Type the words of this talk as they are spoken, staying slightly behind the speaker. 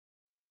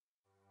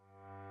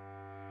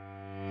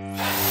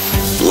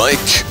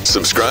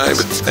subscribe,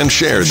 and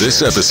share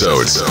this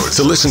episode.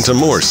 To listen to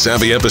more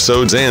savvy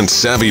episodes and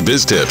savvy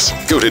biz tips,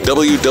 go to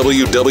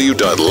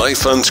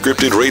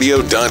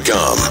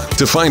www.lifeunscriptedradio.com.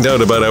 To find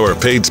out about our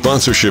paid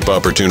sponsorship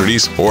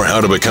opportunities or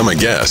how to become a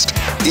guest,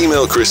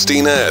 email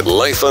Christina at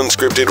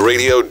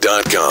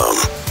lifeunscriptedradio.com.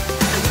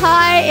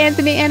 Hi,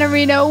 Anthony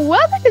Iannarino.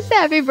 Welcome to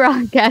Savvy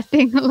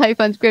Broadcasting, Life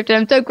Unscripted.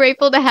 I'm so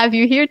grateful to have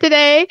you here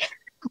today.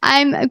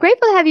 I'm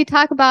grateful to have you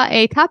talk about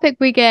a topic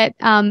we get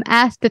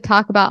asked to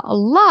talk about a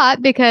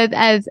lot because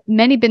as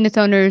many business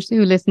owners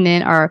who listen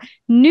in are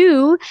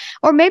new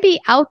or maybe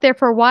out there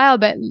for a while,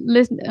 but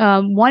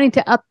wanting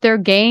to up their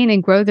game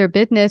and grow their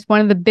business, one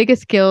of the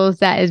biggest skills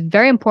that is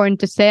very important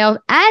to sales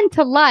and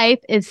to life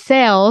is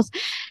sales.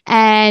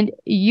 And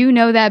you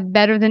know that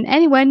better than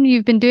anyone.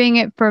 You've been doing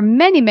it for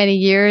many, many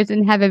years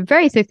and have a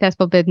very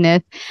successful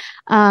business.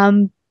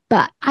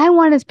 But I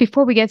want us,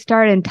 before we get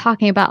started and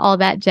talking about all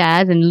that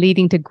jazz and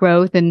leading to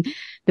growth and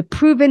the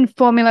proven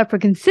formula for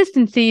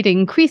consistency to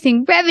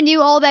increasing revenue,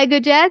 all that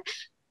good jazz,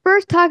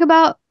 first talk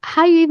about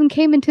how you even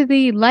came into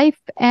the life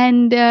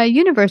and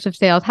universe of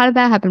sales. How did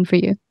that happen for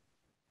you?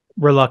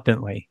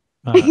 Reluctantly.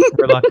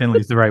 Reluctantly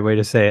is the right way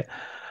to say it.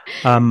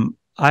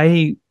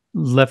 I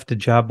left a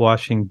job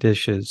washing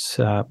dishes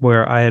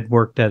where I had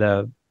worked at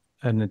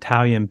an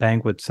Italian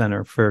banquet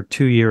center for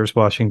 2 years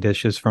washing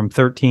dishes from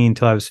 13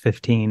 till I was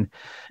 15.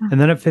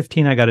 And then at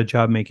 15, I got a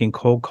job making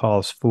cold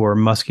calls for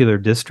muscular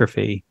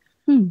dystrophy.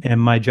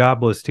 And my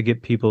job was to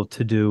get people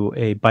to do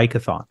a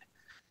bike-a-thon.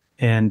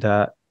 And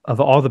of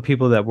all the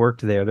people that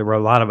worked there were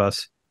a lot of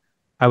us.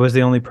 I was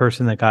the only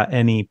person that got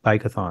any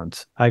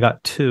bike-a-thons. I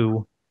got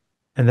 2.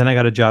 And then I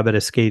got a job at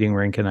a skating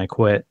rink and I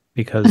quit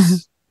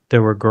because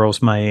there were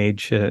girls my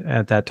age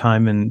at that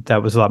time. And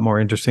that was a lot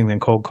more interesting than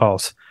cold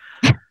calls.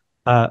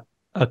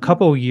 A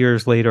couple of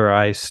years later,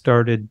 I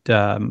started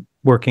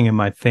working in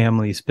my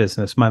family's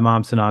business. My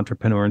mom's an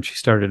entrepreneur, and she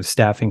started a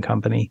staffing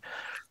company.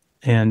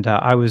 And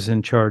I was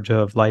in charge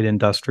of light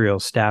industrial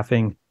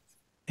staffing.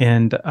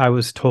 And I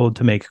was told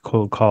to make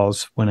cold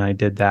calls when I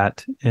did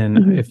that.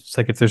 And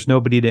if there's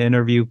nobody to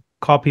interview,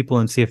 call people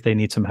and see if they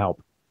need some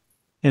help.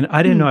 And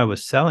I didn't know I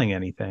was selling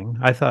anything.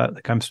 I thought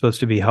I'm supposed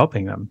to be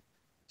helping them.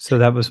 So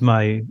that was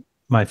my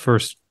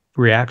first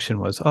reaction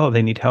was, oh,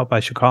 they need help. I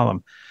should call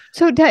them.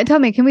 So tell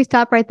me, can we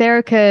stop right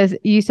there? Because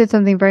you said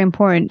something very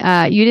important.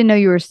 You didn't know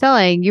you were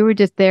selling. You were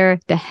just there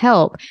to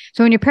help.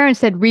 So when your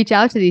parents said, reach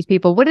out to these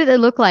people, what did it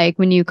look like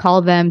when you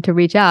called them to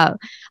reach out?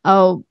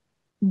 Oh,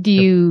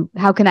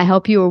 how can I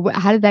help you? Or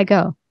how did that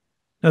go?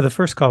 No, the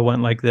first call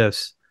went like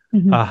this.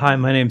 Hi,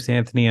 my name's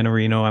Anthony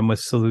Iannarino. I'm with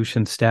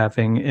Solution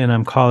Staffing, and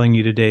I'm calling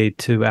you today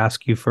to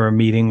ask you for a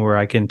meeting where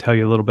I can tell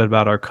you a little bit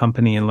about our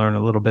company and learn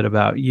a little bit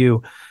about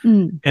you.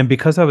 And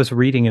because I was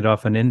reading it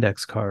off an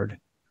index card,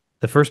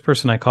 the first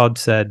person I called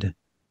said,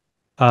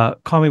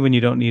 call me when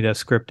you don't need a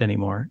script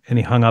anymore. And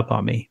he hung up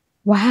on me.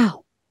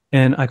 Wow.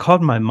 And I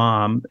called my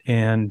mom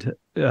and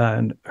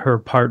her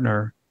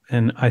partner,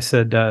 and I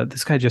said,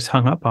 this guy just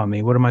hung up on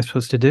me. What am I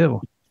supposed to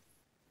do?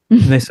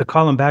 And they said,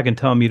 call him back and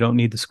tell him you don't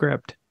need the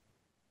script.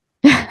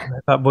 And I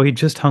thought, well, he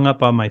just hung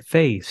up on my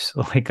face.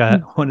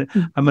 I'm going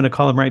to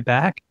call him right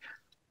back.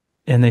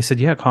 And they said,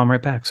 yeah, call him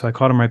right back. So I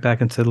called him right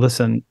back and said,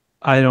 listen,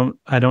 I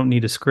don't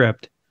need a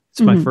script.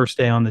 It's my first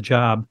day on the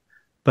job.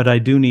 But I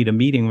do need a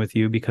meeting with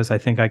you because I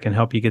think I can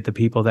help you get the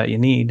people that you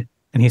need.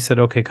 And he said,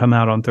 okay, come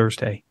out on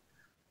Thursday.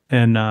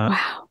 And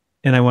wow.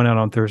 And I went out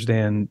on Thursday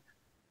and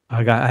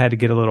I had to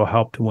get a little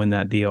help to win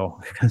that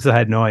deal because I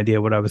had no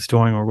idea what I was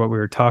doing or what we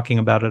were talking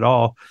about at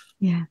all.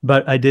 Yeah.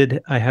 But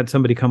I had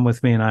somebody come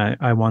with me and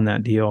I won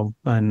that deal.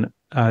 And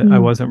I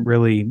wasn't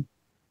really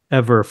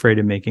ever afraid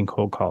of making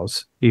cold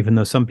calls, even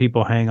though some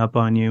people hang up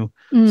on you.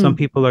 Some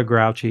people are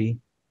grouchy.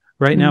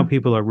 Right now,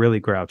 people are really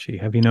grouchy.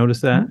 Have you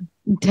noticed that?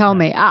 Tell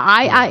me.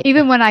 I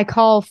even when I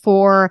call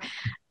for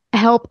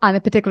help on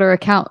a particular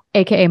account,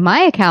 aka my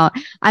account,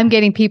 I'm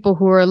getting people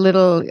who are a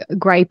little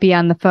gripey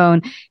on the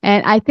phone,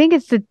 and I think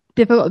it's the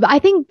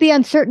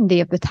uncertainty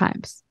of the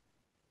times.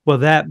 Well,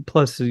 that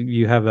plus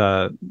you have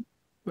a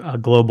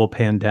global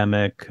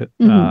pandemic,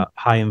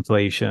 high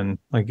inflation.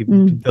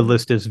 The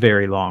list is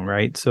very long,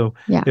 right? So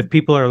if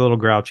people are a little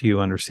grouchy,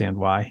 you understand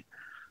why.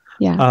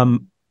 Yeah.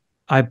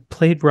 I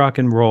played rock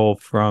and roll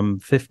from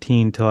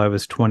 15 till I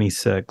was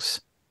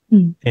 26.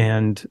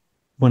 And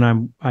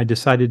when I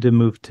decided to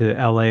move to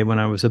LA when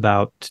I was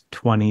about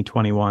 20,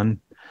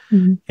 21.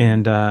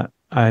 And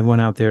I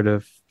went out there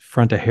to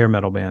front a hair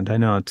metal band. I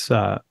know it's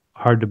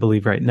hard to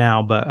believe right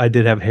now, but I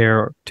did have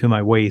hair to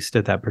my waist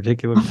at that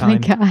particular time. Oh my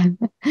God.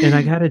 And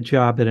I got a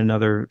job at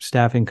another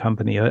staffing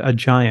company, a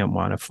giant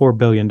one, a $4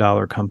 billion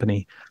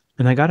company.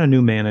 And I got a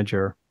new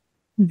manager.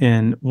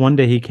 And one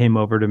day he came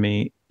over to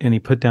me and he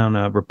put down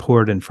a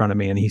report in front of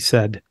me and he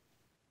said,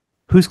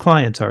 whose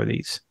clients are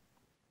these?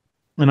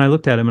 And I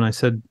looked at him and I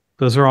said,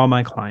 those are all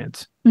my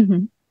clients.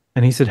 And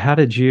he said, how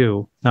did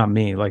you, not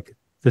me,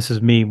 this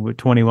is me with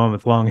 21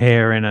 with long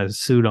hair and a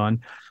suit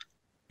on.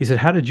 He said,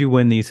 how did you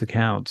win these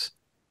accounts?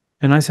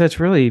 And I said, it's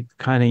really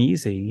kind of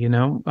easy. You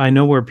know, I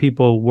know where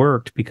people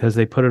worked because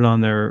they put it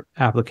on their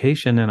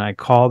application, and I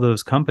call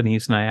those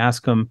companies and I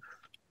ask them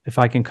if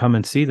I can come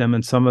and see them.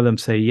 And some of them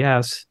say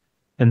yes.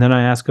 And then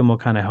I ask them what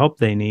kind of help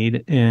they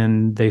need,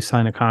 and they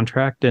sign a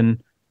contract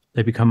and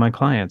they become my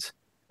clients.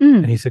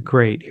 And he said,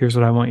 great, here's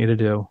what I want you to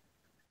do.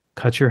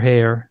 Cut your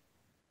hair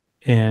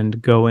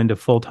and go into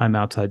full-time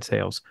outside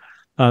sales.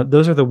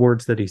 Those are the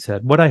words that he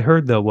said. What I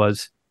heard, though,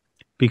 was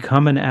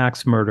become an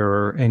axe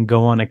murderer and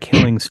go on a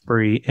killing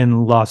spree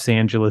in Los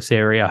Angeles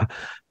area,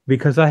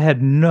 because I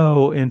had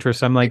no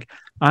interest. I'm like,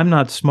 I'm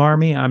not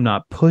smarmy. I'm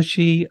not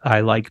pushy. I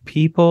like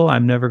people.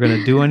 I'm never going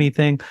to do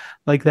anything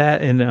like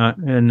that.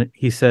 And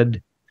he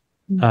said,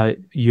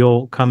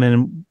 you'll come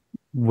in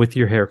with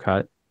your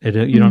haircut. You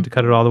don't have to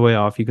cut it all the way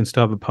off. You can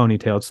still have a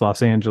ponytail. It's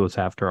Los Angeles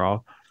after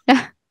all.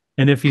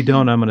 And if you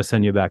don't, I'm going to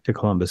send you back to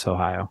Columbus,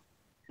 Ohio.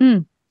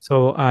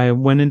 So I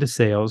went into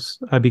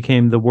sales. I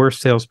became the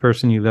worst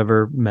salesperson you've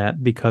ever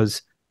met,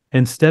 because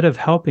instead of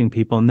helping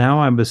people,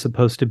 now I was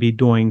supposed to be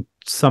doing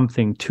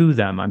something to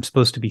them. I'm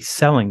supposed to be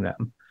selling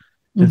them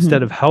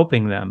instead of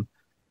helping them.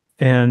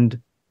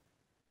 And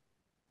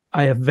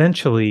I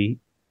eventually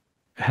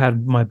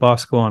had my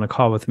boss go on a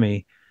call with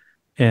me,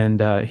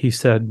 and he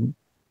said,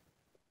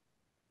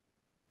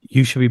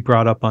 you should be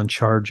brought up on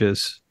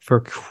charges for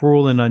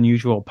cruel and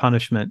unusual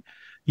punishment.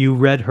 You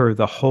read her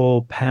the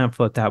whole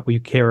pamphlet that we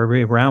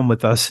carry around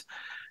with us,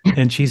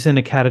 and she's in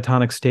a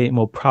catatonic state, and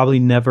we'll probably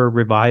never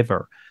revive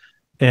her.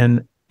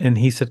 And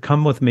he said,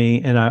 come with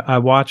me. And I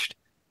watched.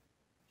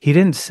 He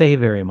didn't say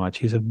very much.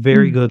 He's a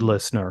very good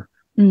listener.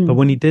 But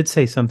when he did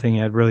say something, he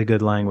had really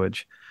good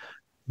language.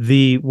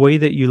 The way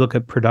that you look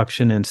at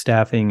production and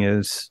staffing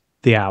is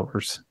the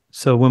hours.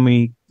 So when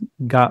we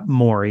got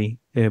Maury,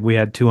 we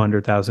had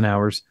 200,000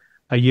 hours.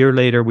 A year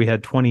later, we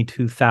had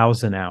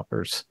 22,000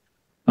 hours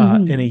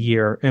in a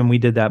year, and we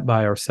did that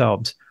by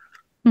ourselves.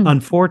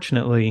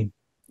 Unfortunately,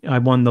 I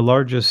won the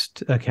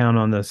largest account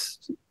on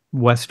this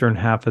western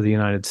half of the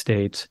United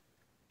States.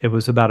 It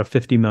was about a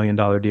 $50 million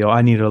deal.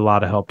 I needed a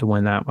lot of help to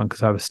win that one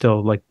because I was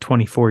still like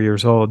 24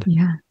 years old.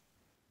 Yeah.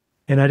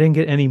 And I didn't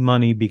get any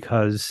money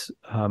because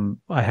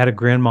I had a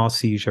grand mal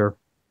seizure,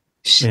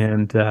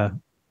 and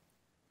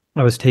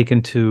I was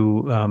taken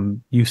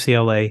to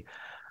UCLA.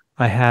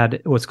 I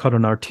had what's called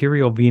an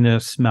arterial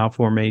venous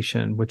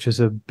malformation, which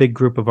is a big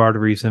group of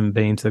arteries and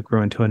veins that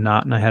grew into a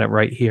knot, and I had it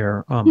right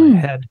here on my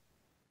head.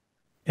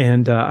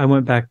 And I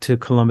went back to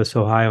Columbus,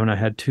 Ohio, and I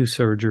had 2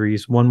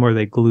 surgeries, one where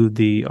they glued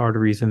the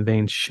arteries and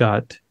veins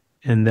shut,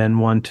 and then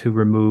one to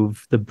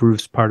remove the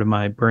bruised part of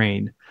my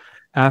brain.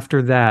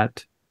 After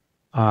that,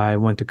 I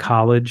went to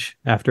college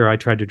after I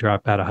tried to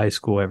drop out of high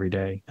school every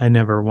day. I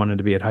never wanted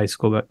to be at high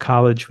school, but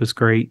college was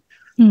great.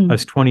 I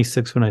was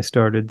 26 when I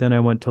started. Then I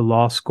went to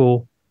law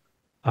school.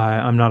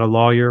 I'm not a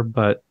lawyer,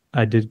 but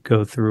I did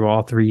go through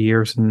all 3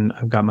 years, and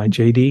I've got my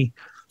JD.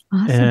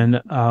 Awesome.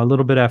 And a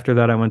little bit after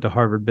that, I went to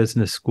Harvard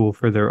Business School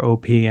for their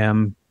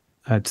OPM.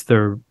 That's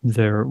their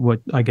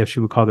what I guess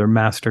you would call their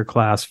master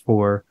class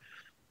for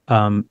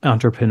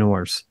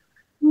entrepreneurs.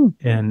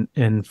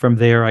 And from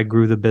there, I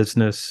grew the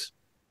business.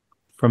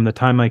 From the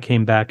time I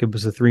came back, it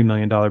was a $3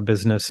 million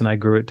business, and I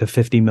grew it to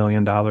 $50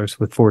 million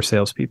with 4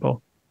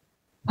 salespeople.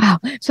 Wow.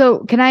 So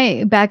can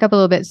I back up a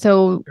little bit?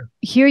 So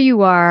here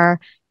you are,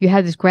 you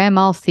had this grand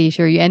mal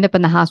seizure, you end up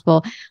in the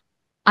hospital.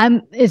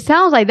 It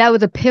sounds like that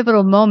was a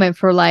pivotal moment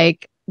for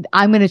like,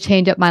 I'm going to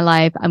change up my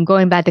life. I'm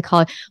going back to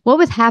college. What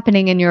was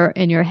happening in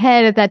your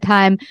head at that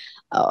time,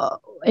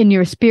 in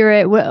your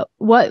spirit?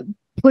 What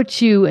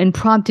put you and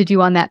prompted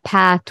you on that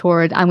path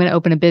toward, I'm going to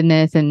open a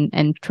business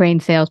and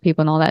train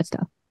salespeople and all that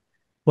stuff?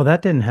 Well,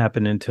 that didn't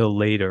happen until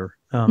later.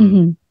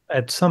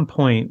 At some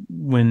point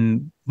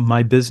when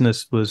my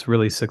business was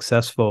really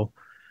successful,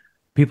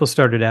 people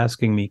started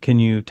asking me, can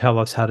you tell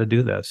us how to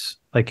do this?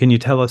 Like, can you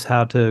tell us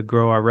how to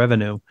grow our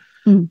revenue?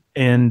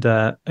 And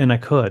I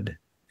could.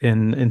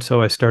 And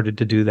so I started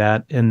to do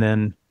that. And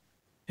then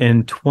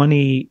in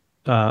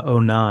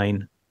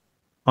 2009,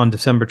 on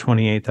December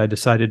 28th, I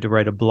decided to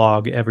write a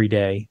blog every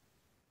day.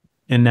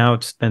 And now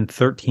it's been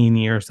 13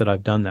 years that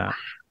I've done that.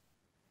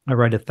 I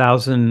write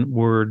 1,000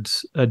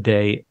 words a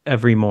day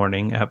every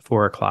morning at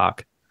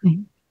 4:00.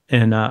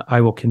 And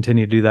I will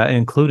continue to do that,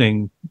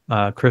 including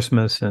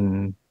Christmas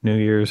and New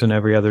Year's and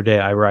every other day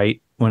I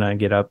write when I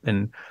get up.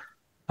 And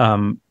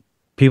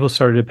people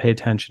started to pay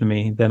attention to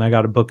me. Then I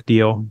got a book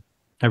deal.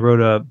 I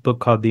wrote a book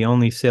called The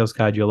Only Sales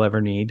Guide You'll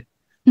Ever Need.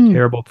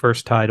 Terrible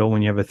first title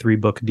when you have a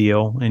 3-book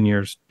deal, and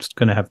you're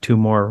going to have 2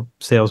 more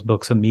sales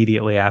books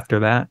immediately after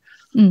that.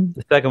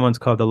 The second one's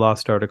called The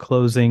Lost Art of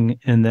Closing,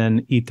 and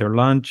then Eat Their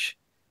Lunch,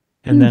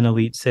 and then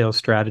Elite Sales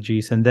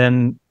Strategies. And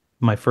then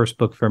my first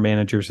book for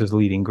managers is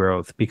Leading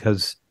Growth,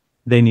 because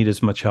they need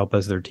as much help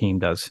as their team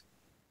does.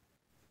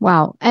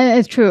 Wow. And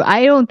it's true.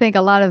 I don't think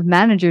a lot of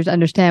managers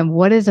understand,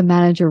 what does a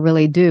manager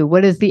really do?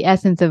 What is the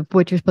essence of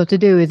what you're supposed to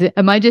do?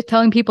 Am I just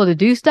telling people to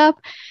do stuff,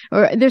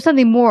 or there's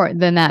something more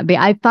than that? But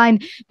I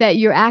find that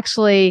you're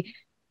actually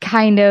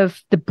kind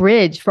of the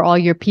bridge for all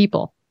your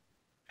people.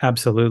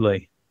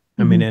 Absolutely.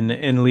 I mean,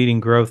 in leading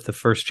growth, the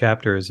first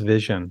chapter is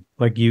vision.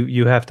 Like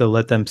you have to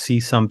let them see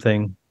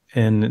something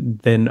and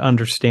then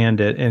understand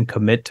it and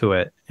commit to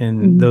it.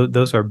 And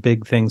those are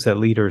big things that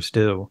leaders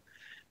do.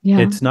 Yeah.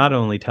 It's not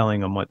only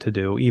telling them what to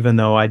do, even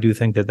though I do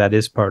think that that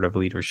is part of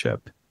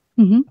leadership.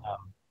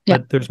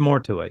 But there's more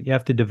to it. You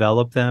have to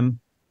develop them.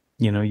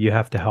 You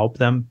have to help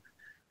them.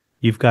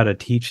 You've got to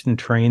teach and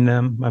train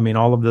them. I mean,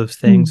 all of those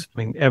things. I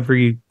mean,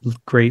 every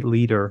great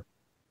leader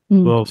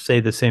will say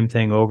the same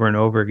thing over and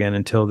over again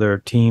until their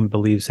team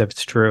believes that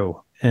it's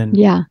true. And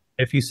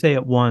if you say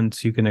it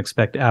once, you can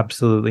expect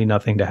absolutely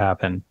nothing to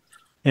happen.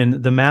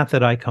 And the math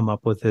that I come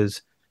up with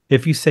is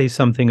if you say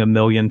something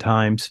 1,000,000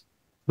 times,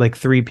 like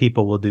 3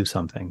 people will do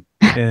something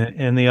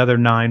and the other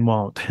 9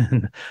 won't.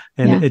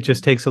 And it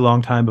just takes a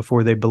long time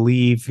before they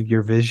believe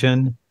your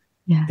vision.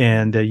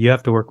 And you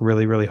have to work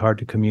really, really hard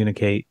to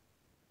communicate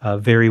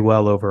very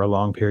well over a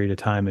long period of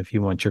time if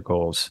you want your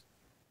goals.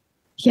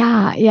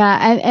 Yeah.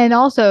 And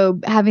also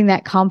having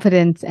that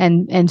confidence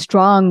and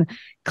strong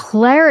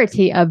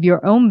clarity of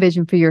your own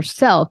vision for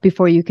yourself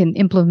before you can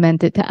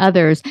implement it to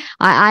others.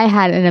 I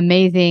had an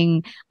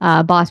amazing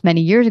boss many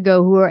years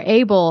ago who were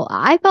able,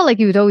 I felt like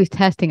he was always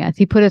testing us.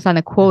 He put us on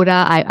a quota.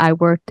 I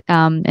worked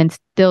and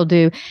still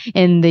do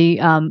in the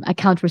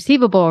accounts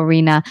receivable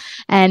arena.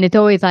 And it's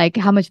always like,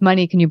 how much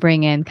money can you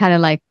bring in? Kind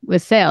of like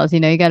with sales,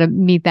 you got to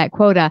meet that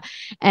quota.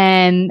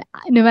 And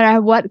no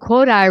matter what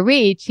quota I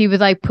reach, he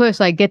was like, push,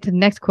 like get to the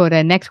next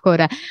quota, next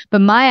quota.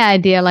 But my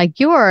idea, like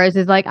yours,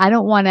 is like, I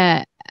don't want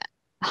to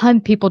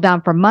hunt people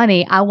down for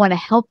money. I want to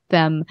help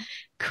them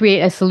create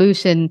a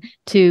solution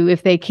to,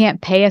 if they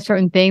can't pay a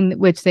certain thing,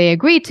 which they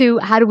agree to,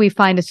 how do we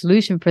find a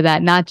solution for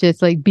that? Not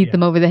just like beat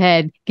them over the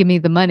head, give me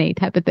the money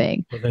type of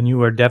thing. Well, then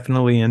you are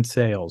definitely in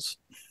sales.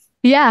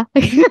 Yeah.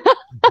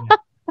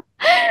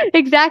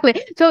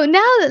 Exactly. So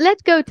now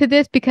let's go to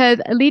this, because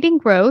leading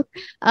growth,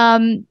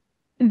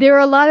 there are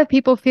a lot of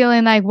people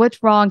feeling like,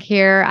 what's wrong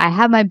here? I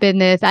have my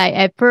business. I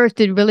at first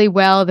did really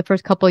well the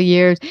first couple of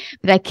years,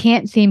 but I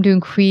can't seem to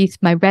increase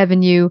my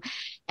revenue.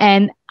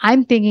 And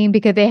I'm thinking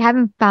because they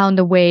haven't found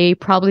a way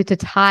probably to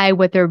tie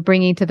what they're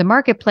bringing to the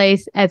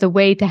marketplace as a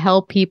way to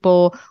help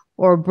people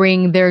or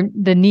bring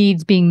the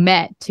needs being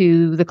met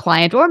to the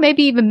client, or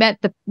maybe even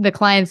met the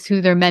clients who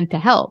they're meant to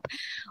help.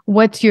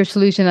 What's your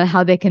solution on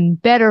how they can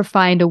better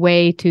find a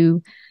way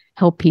to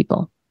help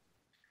people?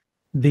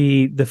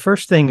 The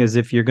first thing is,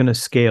 if you're going to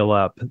scale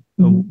up,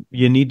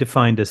 you need to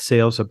find a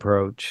sales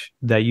approach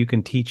that you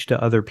can teach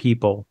to other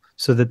people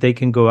so that they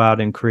can go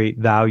out and create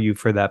value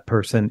for that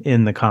person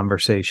in the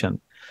conversation.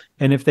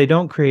 And if they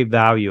don't create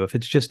value, if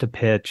it's just a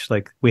pitch,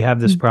 like we have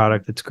this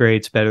product, it's great,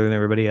 it's better than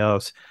everybody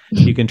else,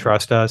 you can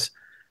trust us,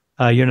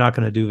 you're not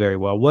going to do very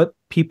well. What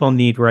people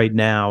need right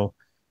now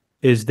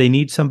is they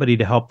need somebody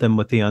to help them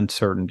with the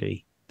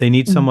uncertainty. They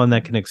need someone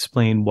that can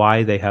explain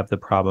why they have the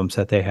problems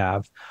that they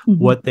have,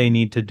 what they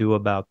need to do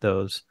about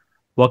those,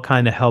 what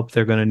kind of help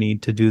they're going to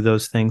need to do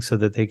those things so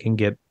that they can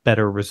get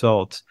better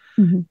results.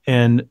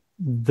 And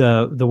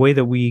the way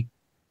that we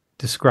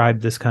describe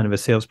this kind of a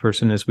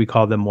salesperson is we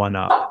call them one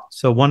up.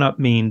 So one up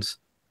means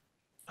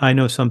I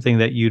know something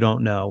that you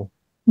don't know.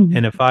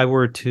 And if I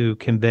were to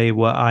convey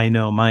what I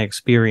know, my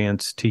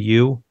experience to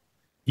you,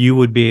 you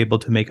would be able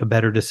to make a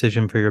better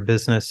decision for your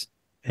business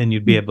and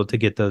you'd be able to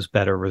get those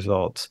better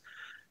results.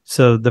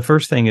 So the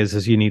first thing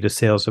is you need a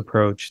sales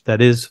approach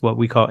that is what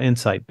we call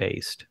insight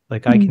based.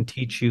 Like I can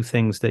teach you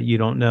things that you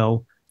don't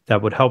know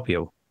that would help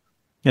you.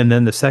 And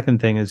then the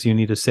second thing is you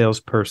need a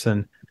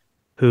salesperson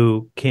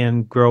who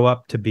can grow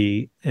up to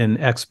be an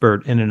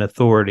expert and an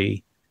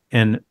authority.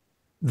 And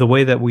the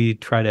way that we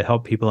try to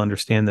help people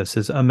understand this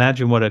is,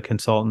 imagine what a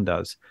consultant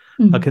does.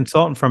 A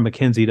consultant from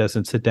McKinsey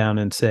doesn't sit down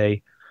and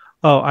say,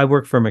 oh, I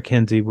work for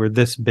McKinsey, we're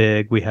this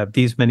big, we have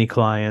these many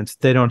clients.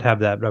 They don't have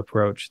that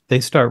approach.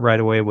 They start right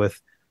away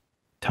with,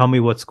 tell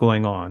me what's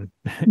going on.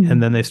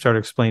 And then they start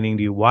explaining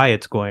to you why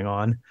it's going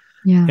on.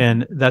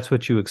 And that's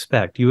what you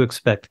expect. You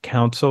expect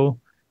counsel,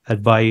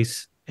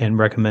 advice, and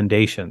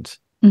recommendations.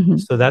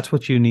 So that's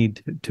what you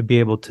need to be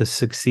able to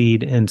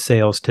succeed in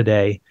sales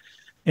today.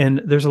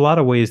 And there's a lot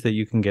of ways that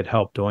you can get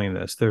help doing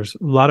this. There's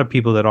a lot of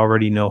people that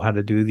already know how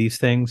to do these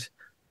things.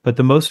 But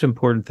the most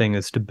important thing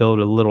is to build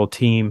a little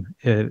team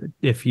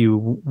if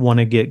you want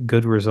to get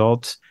good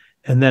results,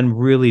 and then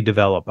really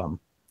develop them.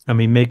 I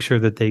mean, make sure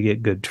that they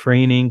get good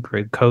training,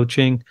 great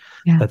coaching,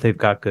 that they've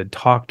got good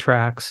talk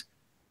tracks,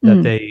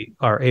 that they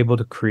are able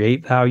to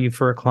create value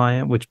for a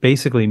client, which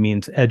basically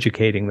means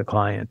educating the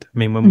client. I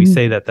mean, when we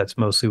say that, that's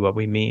mostly what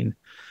we mean.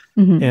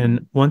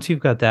 And once you've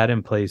got that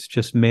in place,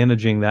 just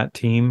managing that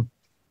team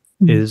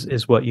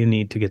is what you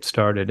need to get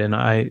started. And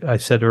I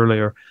said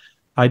earlier,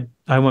 I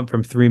went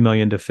from 3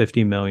 million to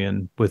 50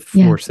 million with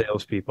 4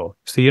 salespeople.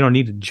 So you don't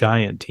need a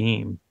giant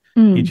team.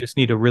 You just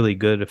need a really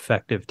good,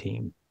 effective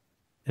team.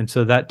 And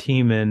so that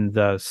team in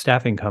the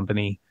staffing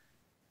company,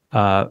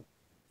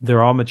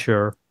 they're all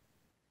mature,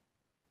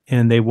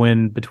 and they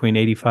win between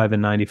 85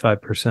 and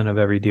 95% of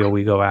every deal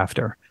we go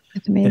after.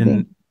 That's amazing.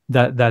 And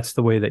that's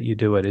the way that you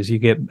do it, is you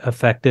get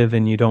effective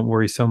and you don't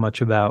worry so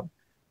much about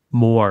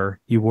more,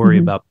 you worry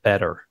about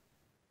better.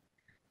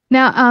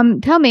 Now,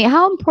 tell me,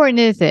 how important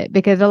is it?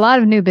 Because a lot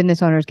of new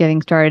business owners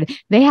getting started,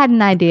 they had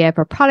an idea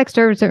for product,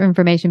 service, or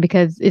information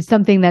because it's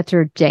something that's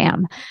their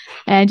jam.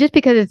 And just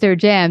because it's their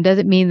jam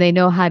doesn't mean they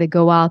know how to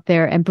go out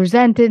there and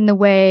present it in the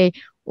way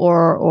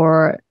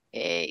or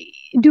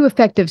do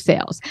effective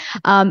sales.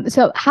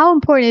 So how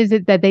important is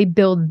it that they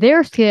build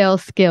their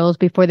sales skills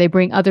before they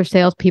bring other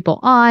salespeople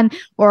on,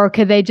 or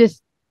could they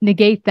just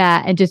negate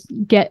that and just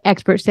get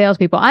expert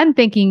salespeople? I'm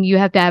thinking you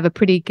have to have a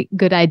pretty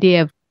good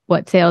idea of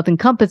what sales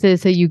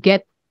encompasses so you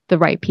get the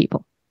right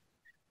people.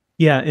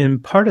 Yeah,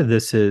 and part of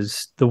this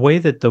is the way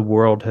that the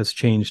world has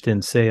changed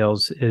in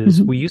sales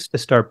is we used to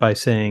start by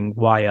saying,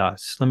 why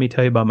us? Let me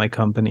tell you about my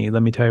company.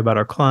 Let me tell you about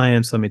our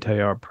clients. Let me tell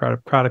you our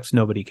products.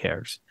 Nobody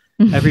cares.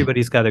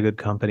 Everybody's got a good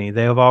company.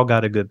 They have all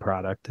got a good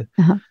product.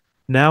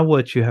 Now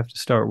what you have to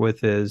start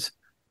with is,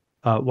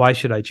 why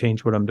should I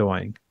change what I'm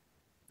doing?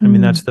 I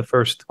mean, that's the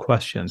first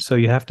question. So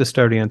you have to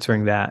start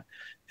answering that.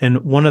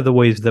 And one of the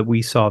ways that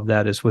we solve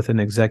that is with an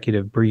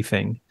executive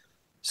briefing.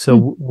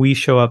 So we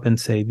show up and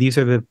say, these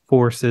are the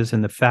forces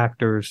and the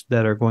factors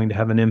that are going to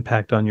have an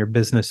impact on your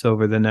business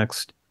over the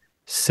next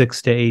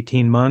 6 to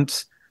 18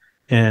 months.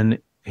 And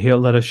he'll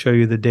let us show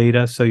you the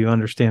data so you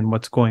understand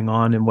what's going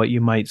on and what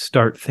you might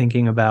start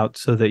thinking about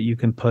so that you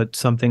can put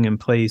something in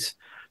place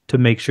to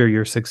make sure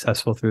you're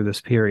successful through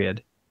this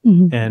period.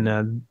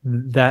 And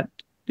that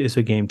is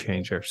a game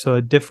changer. So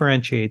it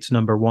differentiates,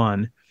 number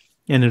one,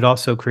 and it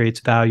also creates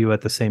value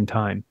at the same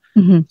time.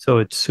 So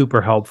it's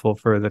super helpful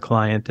for the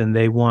client, and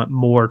they want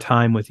more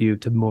time with you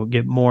to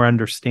get more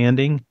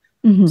understanding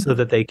so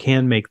that they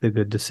can make the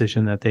good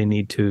decision that they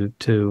need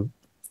to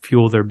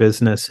fuel their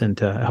business and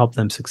to help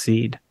them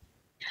succeed.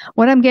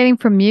 What I'm getting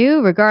from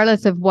you,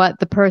 regardless of what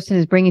the person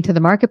is bringing to the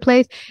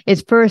marketplace,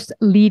 is first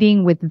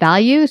leading with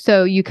value.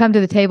 So you come to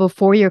the table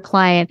for your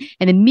client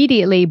and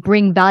immediately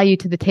bring value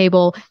to the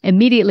table,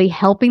 immediately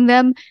helping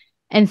them.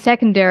 And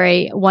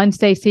secondary, once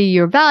they see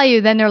your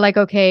value, then they're like,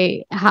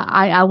 okay,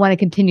 I want to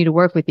continue to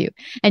work with you.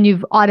 And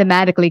you've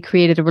automatically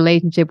created a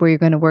relationship where you're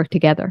going to work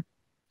together.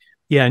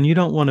 Yeah, and you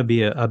don't want to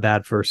be a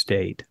bad first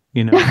date.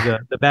 You know,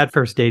 the bad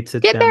first date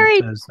sits Get down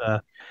married. and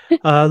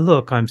says,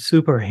 look, I'm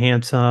super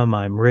handsome.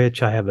 I'm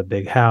rich. I have a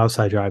big house.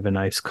 I drive a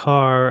nice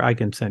car. I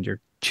can send your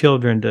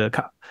children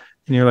to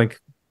and you're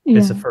like,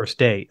 it's a first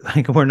date.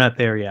 Like, we're not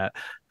there yet.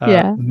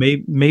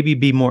 Maybe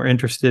be more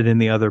interested in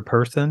the other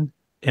person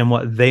and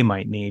what they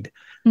might need.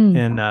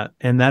 And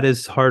that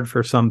is hard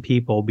for some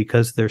people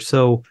because they're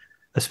so,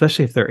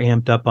 especially if they're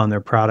amped up on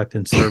their product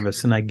and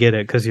service. And I get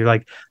it, because you're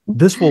like,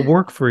 this will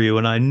work for you.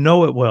 And I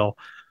know it will.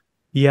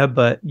 Yeah,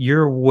 but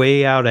you're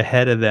way out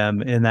ahead of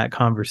them in that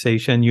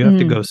conversation. You have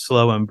to go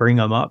slow and bring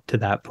them up to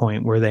that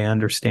point where they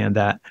understand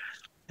that.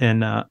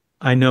 And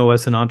I know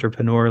as an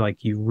entrepreneur,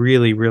 like, you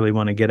really, really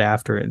want to get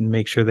after it and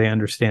make sure they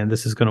understand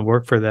this is going to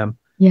work for them.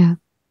 Yeah.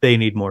 They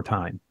need more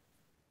time.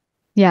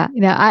 Yeah,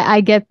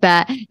 I get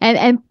that.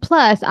 And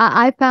plus,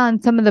 I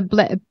found some of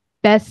the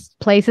best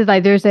places.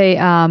 Like, there's a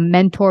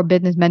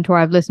business mentor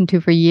I've listened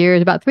to for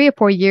years, about 3 or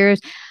 4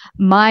 years.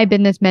 My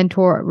business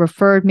mentor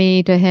referred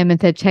me to him and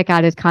said, check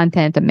out his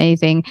content.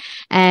 Amazing.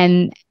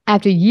 And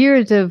after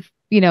years of,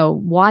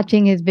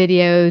 watching his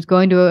videos,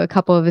 going to a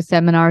couple of his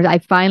seminars, I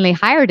finally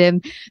hired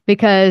him but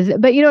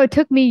it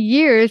took me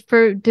years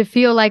to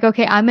feel like,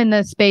 okay, I'm in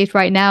the space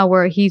right now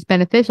where he's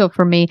beneficial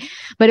for me,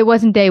 but it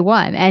wasn't day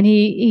one. And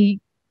he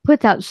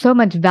puts out so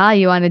much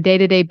value on a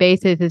day-to-day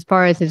basis as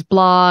far as his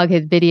blog,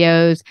 his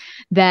videos,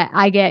 that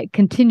I get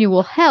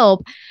continual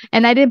help.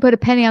 And I didn't put a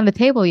penny on the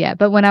table yet.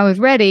 But when I was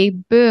ready,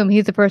 boom,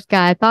 he's the first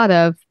guy I thought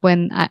of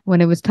when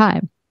it was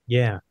time.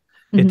 Yeah,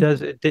 it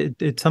does.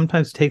 It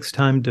sometimes takes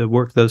time to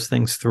work those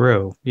things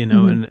through,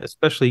 and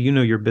especially,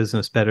 your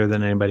business better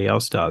than anybody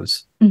else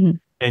does. And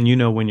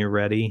when you're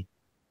ready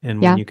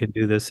and when you can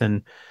do this.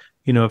 And,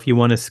 if you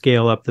want to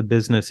scale up the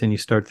business and you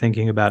start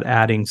thinking about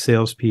adding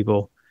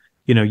salespeople,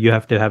 you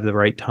have to have the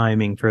right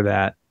timing for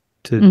that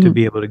to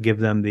be able to give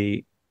them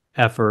the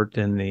effort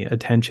and the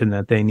attention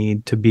that they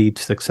need to be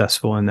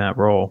successful in that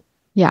role.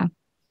 Yeah.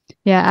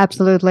 Yeah,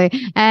 absolutely.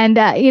 And,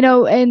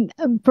 and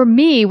for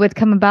me, what's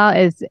come about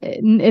is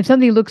if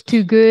something looks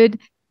too good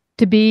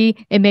to be,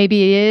 it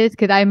maybe it is.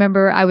 Because I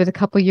remember I was a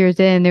couple years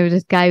in, there was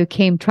this guy who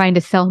came trying to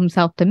sell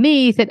himself to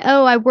me. He said,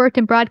 oh, I worked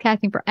in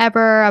broadcasting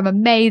forever. I'm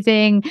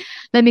amazing.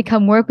 Let me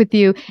come work with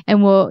you.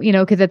 And we'll,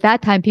 because at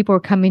that time, people were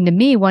coming to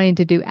me wanting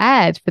to do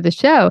ads for the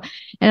show.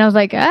 And I was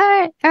like,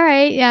 all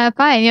right, yeah,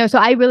 fine. So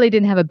I really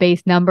didn't have a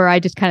base number. I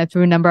just kind of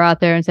threw a number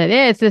out there and said,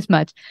 it's this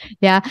much.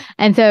 Yeah.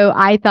 And so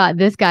I thought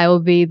this guy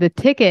will be the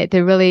ticket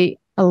to really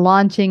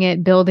launching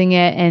it, building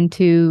it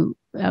into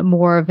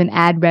more of an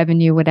ad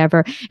revenue,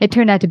 whatever. It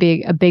turned out to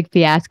be a big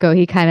fiasco.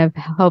 He kind of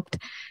helped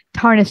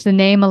tarnish the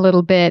name a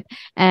little bit,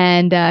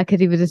 and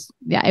because he was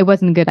it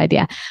wasn't a good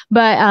idea.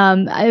 But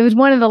it was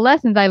one of the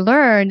lessons I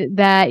learned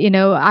that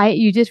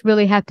you just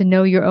really have to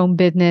know your own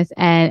business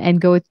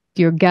and go with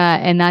your gut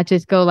and not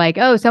just go like,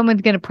 oh,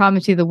 someone's going to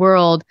promise you the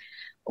world.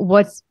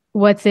 What's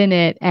in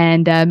it,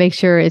 and make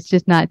sure it's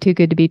just not too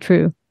good to be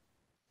true.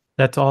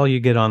 That's all you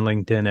get on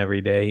LinkedIn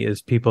every day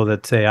is people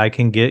that say, I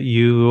can get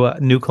you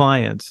new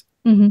clients.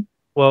 Mm-hmm.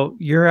 Well,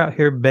 you're out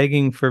here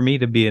begging for me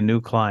to be a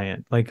new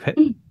client. Like,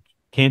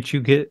 can't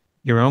you get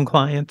your own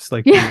clients?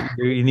 Like, Yeah,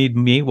 you need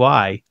me?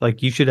 Why?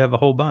 Like, you should have a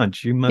whole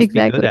bunch. You must be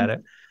good exactly. at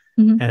it.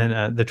 Mm-hmm.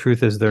 And the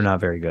truth is, they're not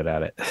very good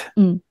at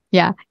it.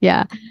 Yeah,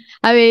 yeah.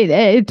 I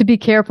mean, to be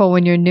careful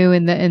when you're new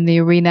in the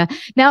arena.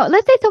 Now,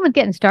 let's say someone's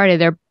getting started.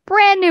 They're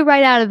brand new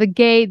right out of the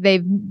gate.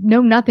 They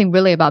know nothing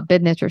really about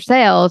business or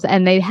sales,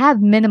 and they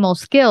have minimal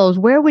skills.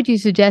 Where would you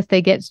suggest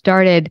they get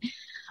started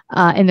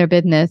in their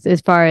business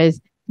as far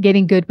as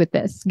getting good with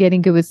this,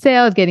 getting good with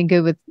sales, getting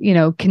good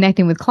with,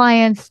 connecting with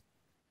clients?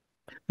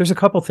 There's a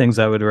couple things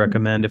I would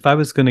recommend. If I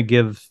was going to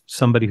give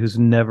somebody who's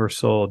never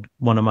sold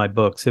one of my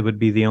books, it would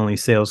be the only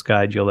sales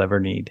guide you'll ever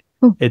need.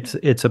 Ooh.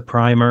 It's a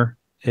primer.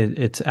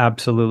 It's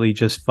absolutely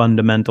just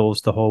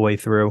fundamentals the whole way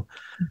through.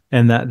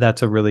 And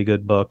that's a really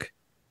good book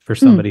for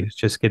somebody who's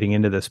just getting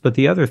into this. But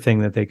the other thing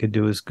that they could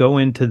do is go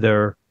into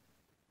their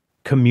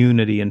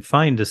community and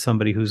find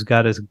somebody who's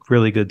got a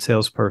really good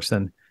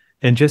salesperson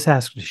and just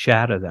ask to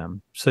shadow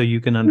them so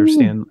you can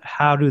understand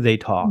how do they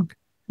talk.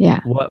 Yeah.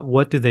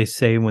 What do they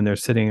say when they're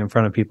sitting in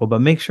front of people?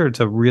 But make sure it's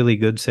a really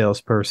good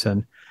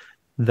salesperson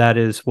that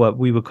is what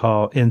we would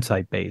call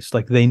insight based.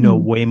 Like they know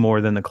way more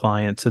than the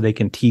client, so they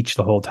can teach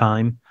the whole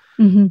time.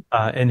 Mm-hmm.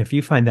 And if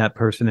you find that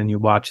person and you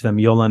watch them,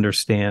 you'll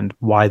understand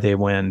why they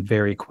win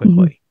very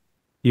quickly.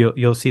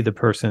 You'll see the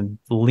person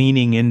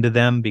leaning into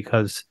them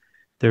because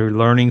they're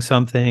learning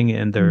something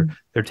and they're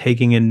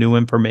taking in new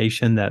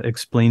information that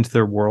explains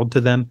their world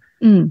to them.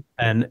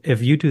 And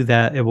if you do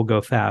that, it will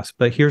go fast.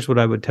 But here's what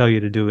I would tell you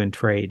to do in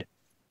trade.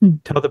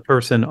 Tell the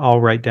person,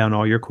 I'll write down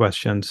all your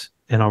questions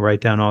and I'll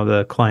write down all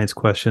the client's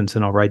questions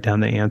and I'll write down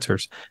the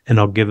answers and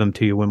I'll give them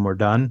to you when we're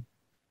done.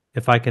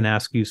 If I can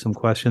ask you some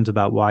questions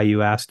about why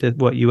you asked it,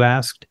 what you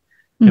asked,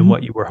 and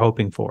what you were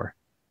hoping for,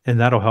 and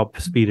that'll help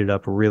speed it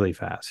up really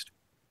fast.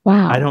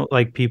 Wow. I don't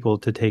like people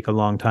to take a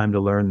long time to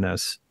learn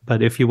this,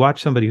 but if you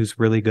watch somebody who's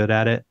really good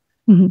at it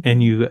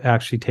and you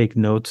actually take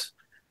notes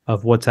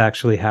of what's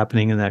actually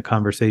happening in that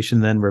conversation,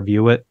 then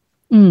review it,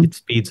 it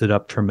speeds it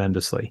up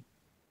tremendously.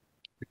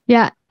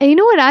 Yeah. And you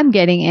know what I'm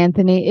getting,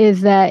 Anthony,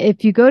 is that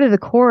if you go to the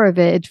core of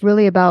it, it's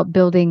really about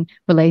building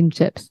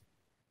relationships.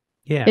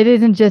 Yeah. It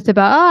isn't just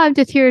about, I'm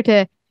just here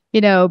to,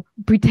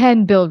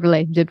 pretend build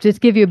relationships, just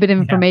give you a bit of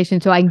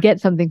information so I can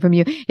get something from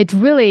you. It's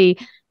really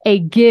a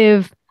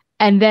give,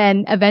 and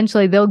then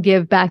eventually they'll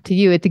give back to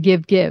you. It's a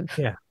give.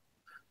 Yeah.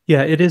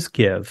 Yeah, it is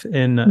give.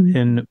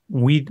 And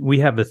we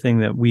have a thing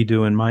that we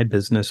do in my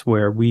business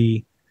where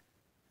we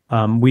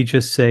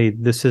just say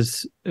this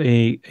is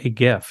a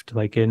gift,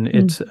 like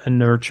it's a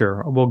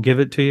nurture. We'll give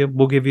it to you.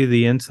 We'll give you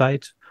the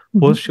insights.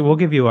 We'll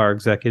give you our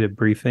executive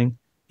briefing.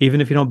 Even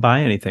if you don't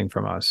buy anything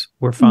from us,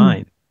 we're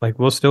fine. Like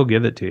we'll still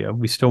give it to you.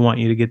 We still want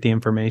you to get the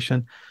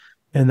information.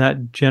 And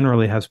that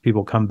generally has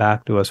people come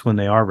back to us when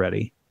they are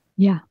ready.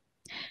 Yeah.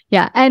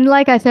 Yeah. And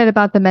like I said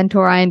about the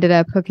mentor I ended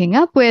up hooking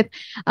up with,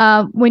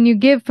 when you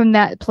give from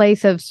that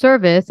place of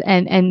service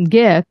and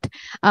gift,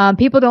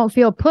 people don't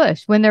feel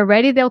pushed. When they're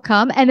ready, they'll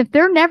come. And if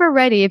they're never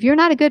ready, if you're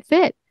not a good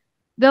fit,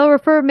 they'll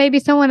refer maybe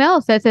someone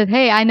else that says,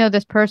 hey, I know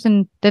this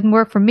person didn't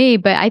work for me,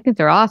 but I think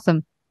they're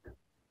awesome.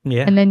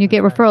 Yeah. And then you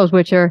get referrals,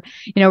 which are,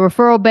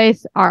 referral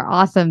based are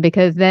awesome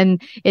because then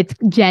it's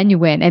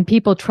genuine and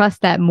people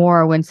trust that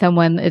more when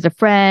someone is a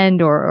friend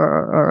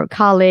or a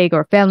colleague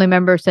or family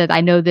member says,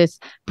 I know this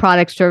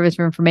product, service,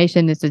 or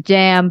information is a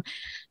jam.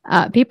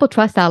 People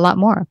trust that a lot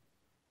more.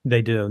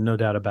 They do. No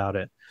doubt about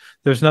it.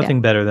 There's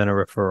nothing better than a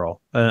referral,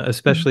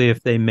 especially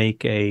if they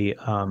make a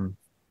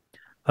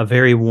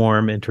very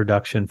warm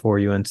introduction for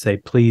you and say,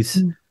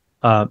 please,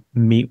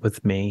 meet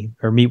with me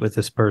or meet with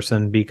this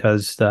person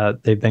because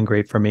they've been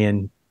great for me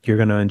and you're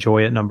going to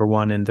enjoy it, number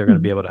one, and they're going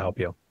to be able to help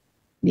you.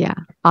 Yeah.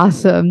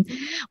 Awesome.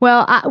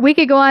 Well, we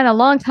could go on a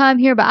long time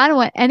here, but I don't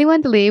want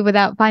anyone to leave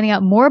without finding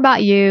out more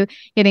about you,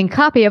 getting a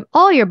copy of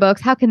all your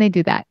books. How can they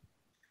do that?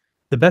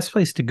 The best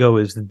place to go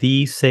is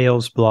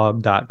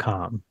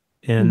thesalesblog.com.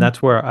 And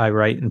that's where I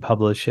write and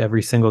publish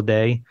every single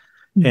day.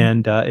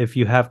 And if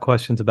you have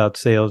questions about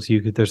sales,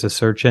 there's a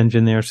search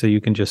engine there. So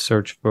you can just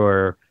search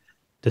for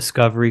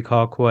discovery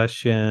call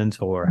questions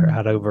or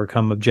how to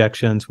overcome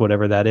objections,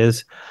 whatever that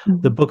is.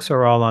 The books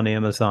are all on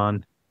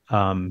Amazon.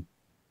 And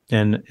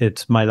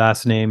it's my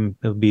last name.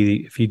 It'll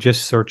be, if you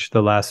just search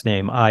the last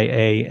name,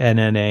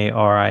 Iannarino,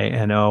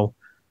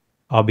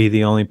 I'll be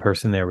the only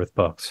person there with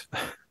books.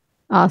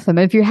 Awesome.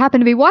 If you happen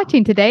to be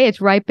watching today,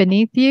 it's right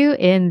beneath you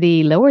in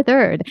the lower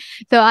third.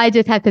 So I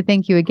just have to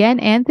thank you again,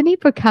 Anthony,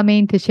 for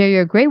coming to share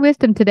your great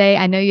wisdom today.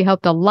 I know you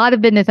helped a lot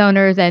of business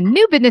owners and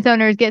new business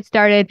owners get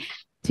started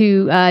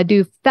to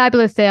do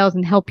fabulous sales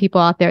and help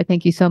people out there.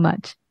 Thank you so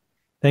much.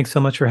 Thanks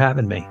so much for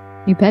having me.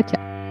 You betcha.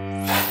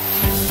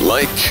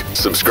 Like,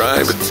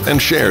 subscribe,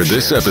 and share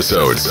this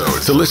episode.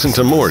 To listen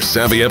to more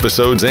savvy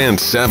episodes and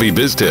savvy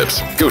biz tips,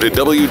 go to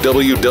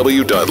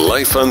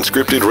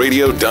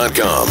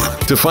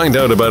www.lifeunscriptedradio.com. To find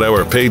out about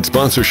our paid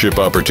sponsorship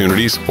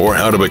opportunities or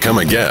how to become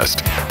a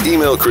guest,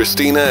 email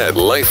Christina at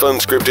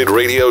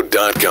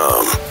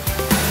lifeunscriptedradio.com.